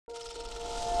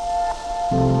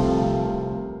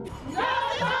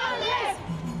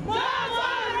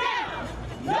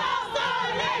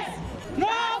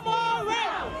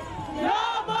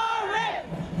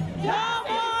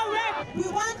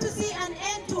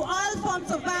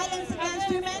of violence against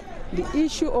women? The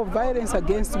issue of violence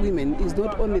against women is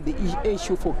not only the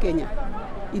issue for Kenya.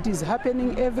 It is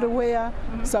happening everywhere.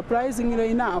 Surprisingly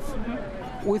enough,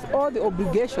 with all the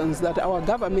obligations that our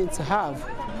governments have,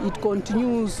 it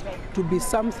continues to be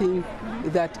something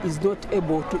that is not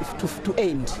able to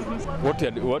end.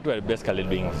 What we are basically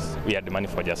doing is we are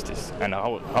demanding for justice. And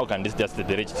how can this justice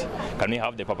be reached? Can we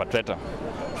have the perpetrator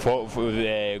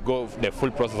go the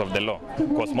full process of the law?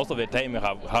 Because most of the time we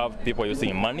have people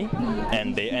using money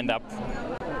and they end up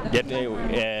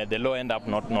the law end up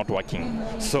not working.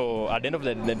 So at the end of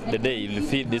the day, you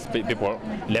see these people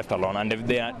left alone, and if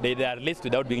they are released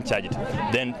without being charged,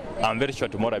 then I'm very sure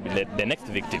tomorrow I'll be the next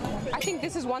victim. I think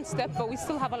this is one step, but we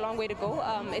still have a long way to go.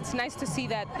 It's nice to see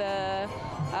that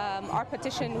our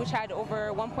petition, which had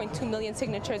over 1.2 million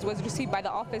signatures, was received by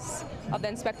the Office of the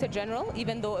Inspector General,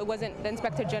 even though it wasn't the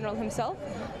Inspector General himself.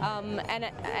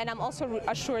 And I'm also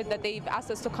assured that they've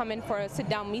asked us to come in for a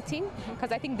sit-down meeting,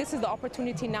 because I think this is the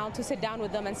opportunity now to sit down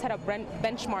with them and set up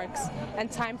benchmarks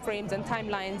and time frames and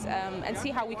timelines, and see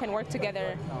how we can work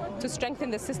together to strengthen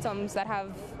the systems that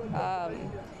have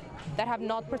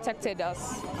not protected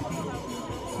us.